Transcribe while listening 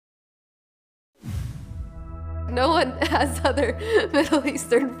No one has other Middle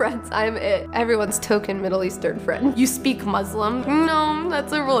Eastern friends. I'm it. Everyone's token Middle Eastern friend. You speak Muslim? No,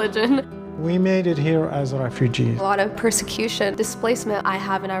 that's a religion. We made it here as refugees. A lot of persecution, displacement. I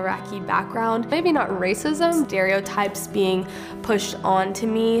have an Iraqi background. Maybe not racism, stereotypes being pushed onto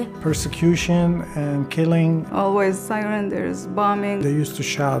me. Persecution and killing. Always siren, there's bombing. They used to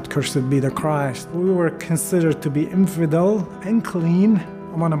shout, "Cursed be the Christ." We were considered to be infidel and clean.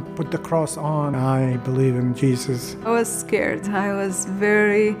 I want to put the cross on. I believe in Jesus. I was scared. I was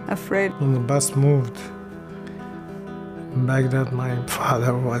very afraid. When the bus moved, in Baghdad, my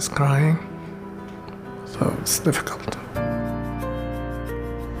father was crying. So it's difficult.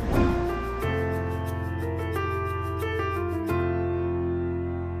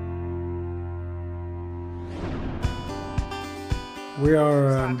 We are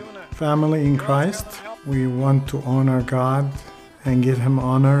a family in Christ. We want to honor God and give Him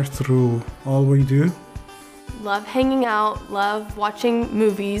honor through all we do. Love hanging out, love watching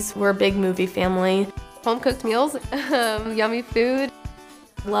movies. We're a big movie family. Home-cooked meals, yummy food.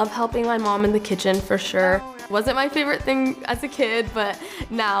 Love helping my mom in the kitchen for sure. Wasn't my favorite thing as a kid, but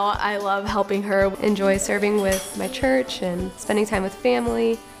now I love helping her. Enjoy serving with my church and spending time with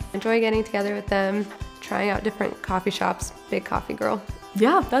family. Enjoy getting together with them, trying out different coffee shops. Big coffee girl.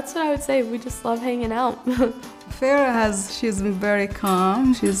 Yeah, that's what I would say. We just love hanging out. Farah she's very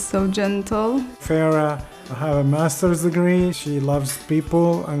calm. She's so gentle. Farah has a master's degree. She loves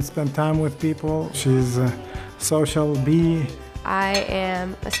people and spend time with people. She's a social bee. I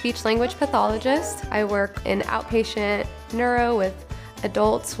am a speech-language pathologist. I work in outpatient neuro with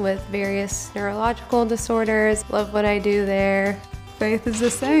adults with various neurological disorders. Love what I do there. Faith is the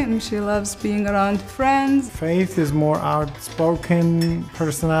same. She loves being around friends. Faith is more outspoken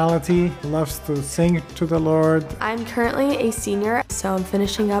personality, loves to sing to the Lord. I'm currently a senior, so I'm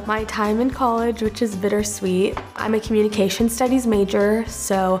finishing up my time in college, which is bittersweet. I'm a communication studies major,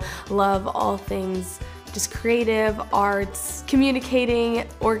 so love all things just creative, arts, communicating,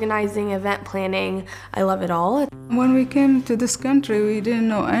 organizing, event planning. I love it all. When we came to this country, we didn't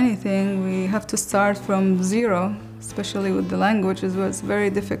know anything. We have to start from zero, especially with the language. It was very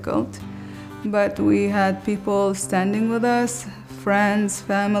difficult. But we had people standing with us, friends,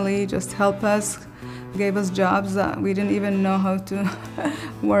 family, just help us, gave us jobs that we didn't even know how to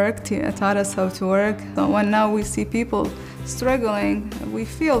work, taught us how to work. So when now we see people struggling, we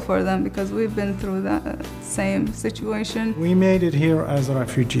feel for them because we've been through that same situation. We made it here as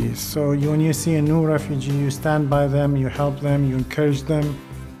refugees. So when you see a new refugee, you stand by them, you help them, you encourage them.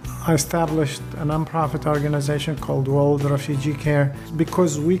 I established a nonprofit organization called World Refugee Care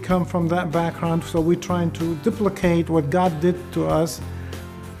because we come from that background, so we're trying to duplicate what God did to us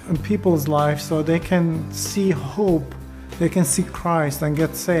in people's lives so they can see hope, they can see Christ and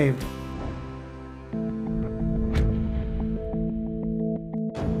get saved.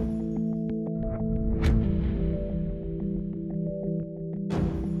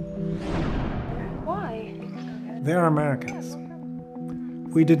 Why? They're Americans.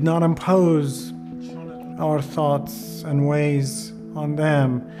 We did not impose our thoughts and ways on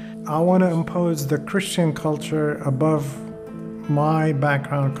them. I want to impose the Christian culture above my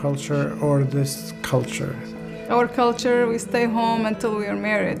background culture or this culture. Our culture, we stay home until we are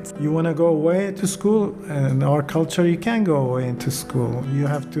married. You want to go away to school, and our culture, you can't go away into school. You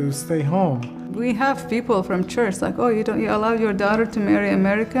have to stay home. We have people from church like, oh, you allow your daughter to marry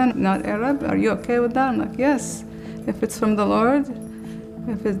American, not Arab? Are you okay with that? I'm like, yes. If it's from the Lord,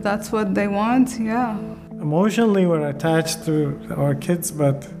 if that's what they want, yeah. Emotionally, we're attached to our kids,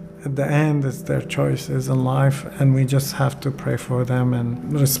 but at the end, it's their choices in life, and we just have to pray for them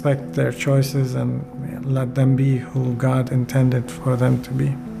and respect their choices and let them be who God intended for them to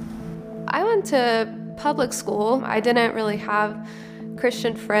be. I went to public school. I didn't really have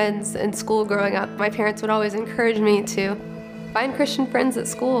Christian friends in school growing up. My parents would always encourage me to find Christian friends at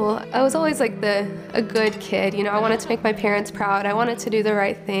school. I was always like a good kid, you know. I wanted to make my parents proud. I wanted to do the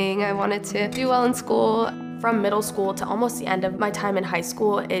right thing. I wanted to do well in school. From middle school to almost the end of my time in high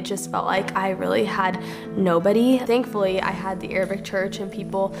school, it just felt like I really had nobody. Thankfully, I had the Arabic church and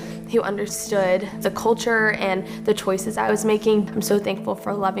people who understood the culture and the choices I was making. I'm so thankful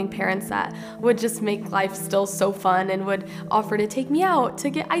for loving parents that would just make life still so fun and would offer to take me out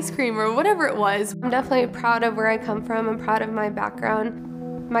to get ice cream or whatever it was. I'm definitely proud of where I come from. I'm proud of my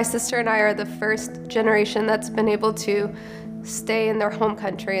background. My sister and I are the first generation that's been able to stay in their home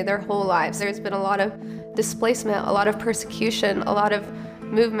country their whole lives. There's been a lot of displacement, a lot of persecution, a lot of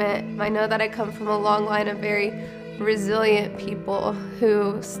movement. I know that I come from a long line of very resilient people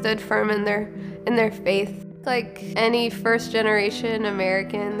who stood firm in their faith. Like any first generation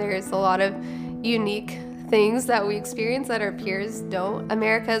American, there's a lot of unique things that we experience that our peers don't.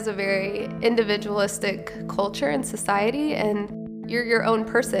 America is a very individualistic culture and society, and you're your own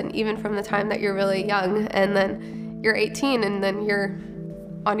person, even from the time that you're really young, and then you're 18, and then you're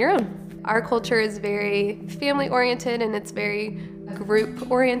on your own. Our culture is very family-oriented, and it's very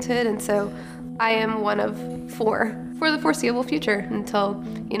group-oriented, and so I am one of 4 for the foreseeable future until,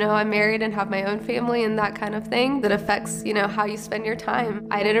 I'm married and have my own family and that kind of thing that affects, how you spend your time.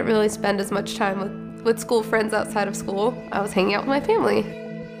 I didn't really spend as much time with school friends outside of school. I was hanging out with my family.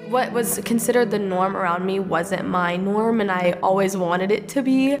 What was considered the norm around me wasn't my norm, and I always wanted it to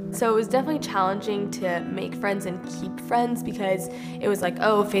be. So it was definitely challenging to make friends and keep friends because it was like,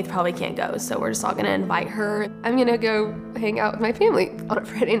 oh, Faith probably can't go, so we're just all gonna invite her. I'm gonna go hang out with my family on a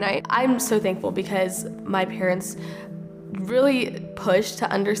Friday night. I'm so thankful because my parents really push to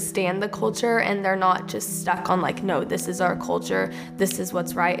understand the culture, and they're not just stuck on like, no, this is our culture, this is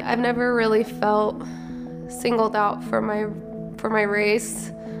what's right. I've never really felt singled out for my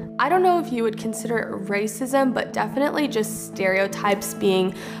race. I don't know if you would consider it racism, but definitely just stereotypes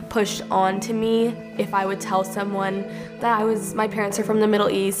being pushed onto me. If I would tell someone that my parents are from the Middle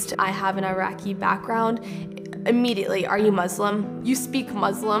East, I have an Iraqi background, immediately, are you Muslim? You speak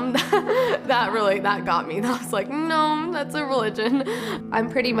Muslim? that got me. I was like, no, that's a religion. I'm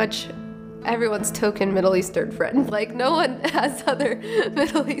pretty much everyone's token Middle Eastern friend. Like, no one has other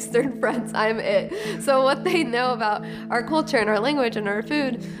Middle Eastern friends. I'm it. So what they know about our culture and our language and our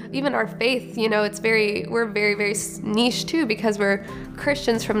food, even our faith, we're very, very niche too, because we're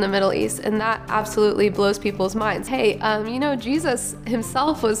Christians from the Middle East, and that absolutely blows people's minds. Hey, Jesus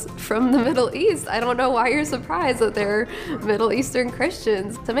himself was from the Middle East. I don't know why you're surprised that they're Middle Eastern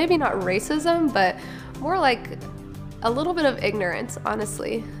Christians. So maybe not racism, but more like a little bit of ignorance,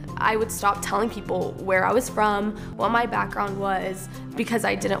 honestly. I would stop telling people where I was from, what my background was, because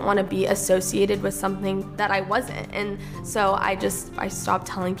I didn't want to be associated with something that I wasn't. And so I stopped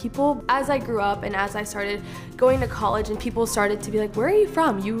telling people. As I grew up and as I started going to college and people started to be like, where are you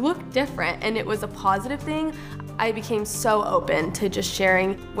from? You look different. And it was a positive thing. I became so open to just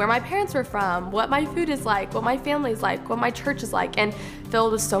sharing where my parents were from, what my food is like, what my family's like, what my church is like, and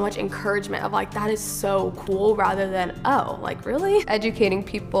filled with so much encouragement of like, that is so cool, rather than, oh, like really? Educating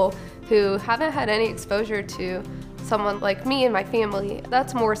people who haven't had any exposure to someone like me and my family,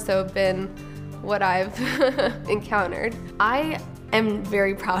 that's more so been what I've encountered. I am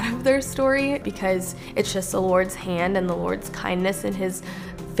very proud of their story because it's just the Lord's hand and the Lord's kindness and His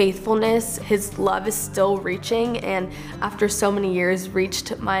faithfulness. His love is still reaching, and after so many years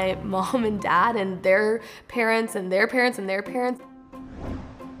reached my mom and dad and their parents and their parents and their parents.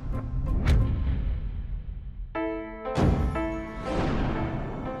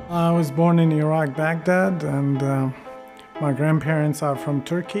 I was born in Iraq, Baghdad, and my grandparents are from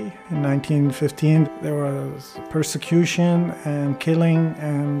Turkey. In 1915, there was persecution and killing,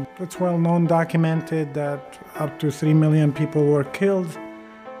 and it's well known, documented, that up to 3 million people were killed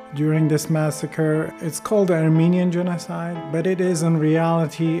during this massacre. It's called the Armenian genocide, but it is in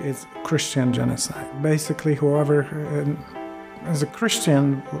reality, it's Christian genocide. Basically, whoever as a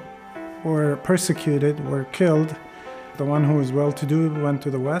Christian were persecuted, were killed. The one who was well-to-do went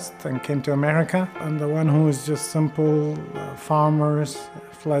to the West and came to America, and the one who was just simple farmers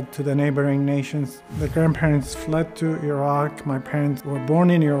fled to the neighboring nations. The grandparents fled to Iraq. My parents were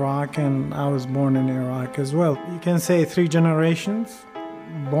born in Iraq, and I was born in Iraq as well. You can say 3 generations,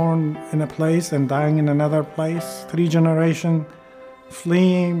 born in a place and dying in another place. 3 generations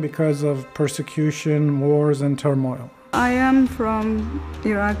fleeing because of persecution, wars, and turmoil. I am from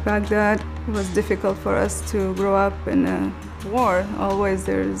Iraq, Baghdad. It was difficult for us to grow up in a war. Always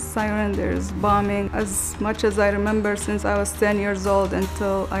there's siren, there's bombing. As much as I remember, since I was 10 years old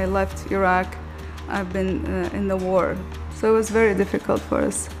until I left Iraq, I've been in the war. So it was very difficult for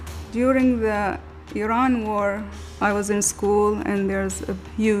us. During the Iran war, I was in school and there's a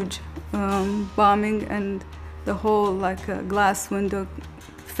huge bombing, and the whole glass window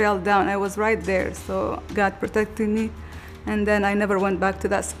fell down. I was right there, so God protected me. And then I never went back to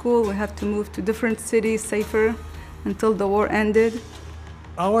that school. We had to move to different cities, safer, until the war ended.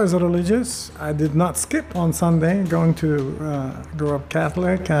 I was religious. I did not skip on Sunday, grew up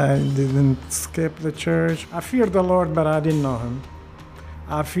Catholic. I didn't skip the church. I feared the Lord, but I didn't know Him.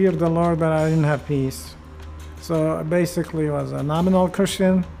 I feared the Lord, but I didn't have peace. So basically I was a nominal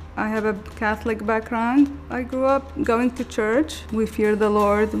Christian. I have a Catholic background. I grew up going to church. We fear the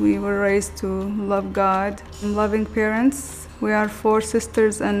Lord. We were raised to love God. Loving parents. We are 4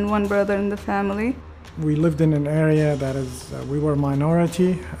 sisters and 1 brother in the family. We lived in an area that we were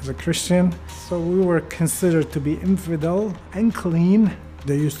minority as a Christian. So we were considered to be infidel, unclean,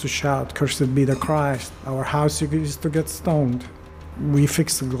 They used to shout, "Cursed be the Christ." Our house used to get stoned. We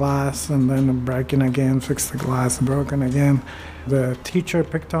fixed the glass and then breaking again, fixed the glass, broken again. The teacher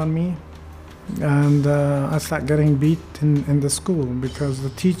picked on me, and I started getting beat in the school because the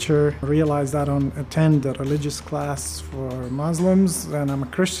teacher realized I don't attend the religious class for Muslims and I'm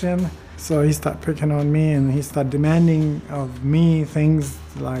a Christian. So he started picking on me and he started demanding of me things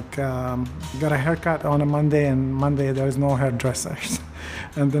like, you got a haircut on a Monday, and Monday there's no hairdressers.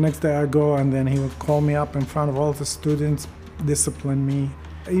 And the next day I go and then he would call me up in front of all the students, discipline me.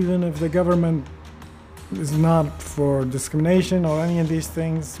 Even if the government is not for discrimination or any of these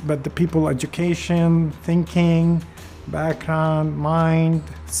things, but the people education, thinking, background,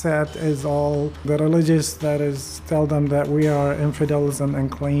 mindset is all the religious that is tell them that we are infidels and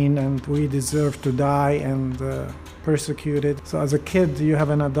unclean and we deserve to die and persecuted. So as a kid, you have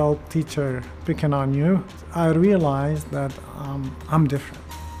an adult teacher picking on you. I realized that I'm different.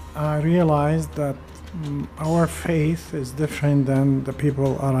 I realized that our faith is different than the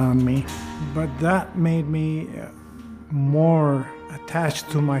people around me. But that made me more attached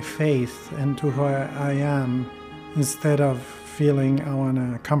to my faith and to who I am, instead of feeling I want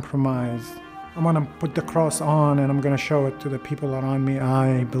to compromise. I want to put the cross on and I'm going to show it to the people around me.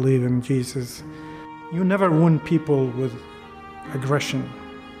 I believe in Jesus. You never win people with aggression.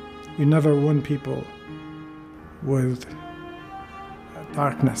 You never win people with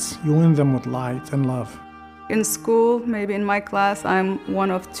darkness. You win them with light and love. In school, maybe in my class, I'm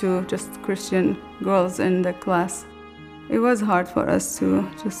one of two just Christian girls in the class. It was hard for us to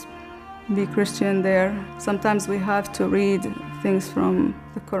just be Christian there. Sometimes we have to read things from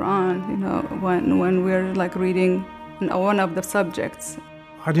the Quran, you know, when we're like reading one of the subjects.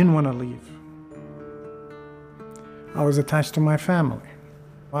 I didn't want to leave. I was attached to my family.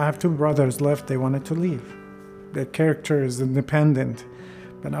 I have two brothers left, they wanted to leave. Their character is independent.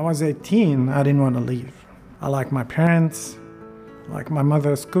 When I was 18, I didn't want to leave. I like my parents, like my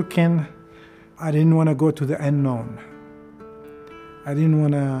mother's cooking. I didn't want to go to the unknown. I didn't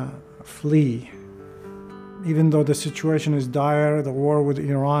want to flee. Even though the situation is dire, the war with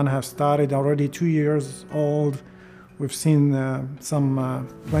Iran has started already 2 years old. We've seen some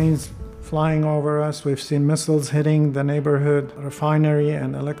planes flying over us. We've seen missiles hitting the neighborhood refinery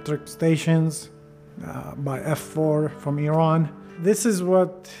and electric stations by F-4 from Iran. This is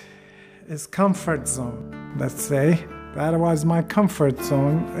what is comfort zone, let's say. That was my comfort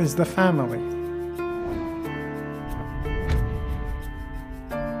zone, is the family.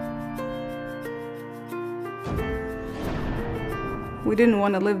 We didn't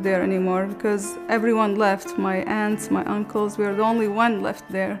want to live there anymore because everyone left. My aunts, my uncles, we were the only one left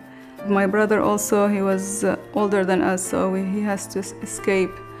there. My brother also, he was older than us, so he has to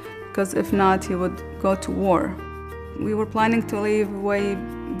escape because if not, he would go to war. We were planning to leave way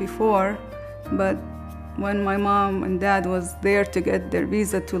before, but when my mom and dad was there to get their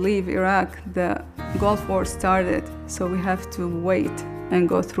visa to leave Iraq, the Gulf War started, so we have to wait and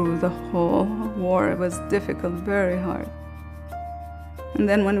go through the whole war. It was difficult, very hard. And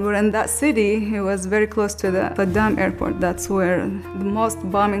then when we were in that city, it was very close to the Saddam airport. That's where the most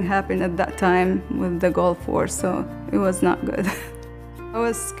bombing happened at that time with the Gulf War, so it was not good. I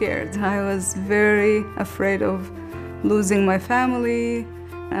was scared. I was very afraid of losing my family.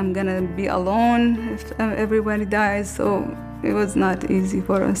 I'm gonna be alone if everybody dies, so it was not easy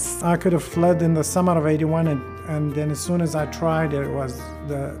for us. I could have fled in the summer of '81, and then as soon as I tried,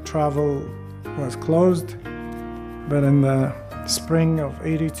 the travel was closed. But in the spring of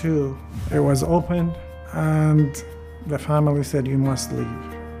 '82, it was opened, and the family said, "You must leave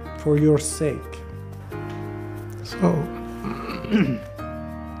for your sake." So,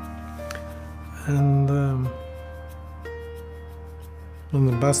 and when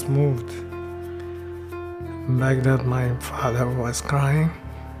the bus moved, in Baghdad, my father was crying,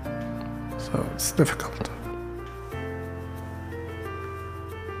 so it's difficult.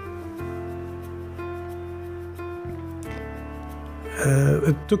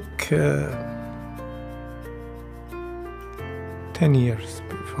 It took 10 years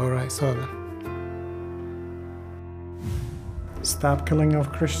before I saw them. Stop killing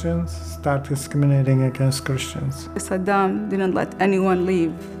of Christians, start discriminating against Christians. Saddam didn't let anyone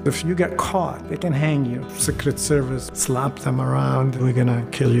leave. If you get caught, they can hang you. Secret Service slap them around. We're gonna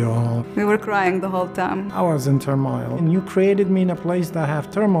kill you all. We were crying the whole time. I was in turmoil. And you created me in a place that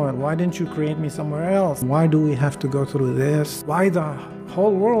have turmoil. Why didn't you create me somewhere else? Why do we have to go through this? Why the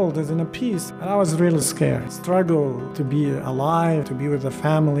whole world is in a peace? And I was really scared. Struggled to be alive, to be with the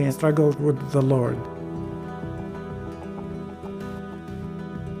family, and struggled with the Lord.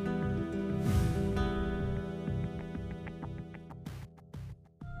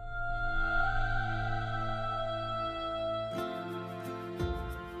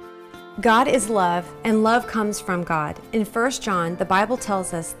 God is love, and love comes from God. In 1 John, the Bible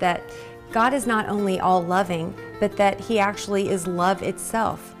tells us that God is not only all-loving, but that He actually is love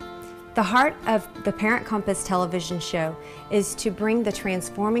itself. The heart of the Parent Compass television show is to bring the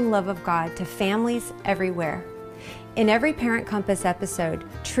transforming love of God to families everywhere. In every Parent Compass episode,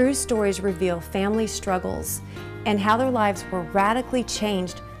 true stories reveal family struggles and how their lives were radically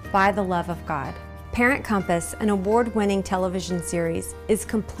changed by the love of God. Parent Compass, an award-winning television series, is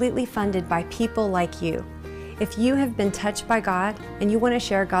completely funded by people like you. If you have been touched by God and you want to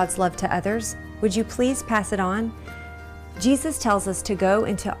share God's love to others, would you please pass it on? Jesus tells us to go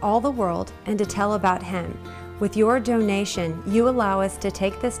into all the world and to tell about Him. With your donation, you allow us to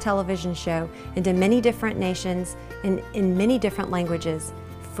take this television show into many different nations and in many different languages,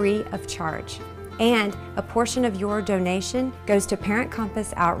 free of charge. And a portion of your donation goes to Parent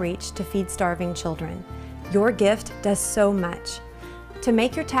Compass Outreach to feed starving children. Your gift does so much. To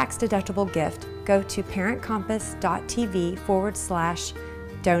make your tax-deductible gift, go to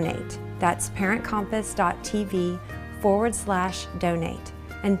parentcompass.tv/donate. That's parentcompass.tv/donate.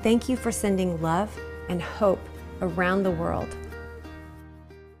 And thank you for sending love and hope around the world.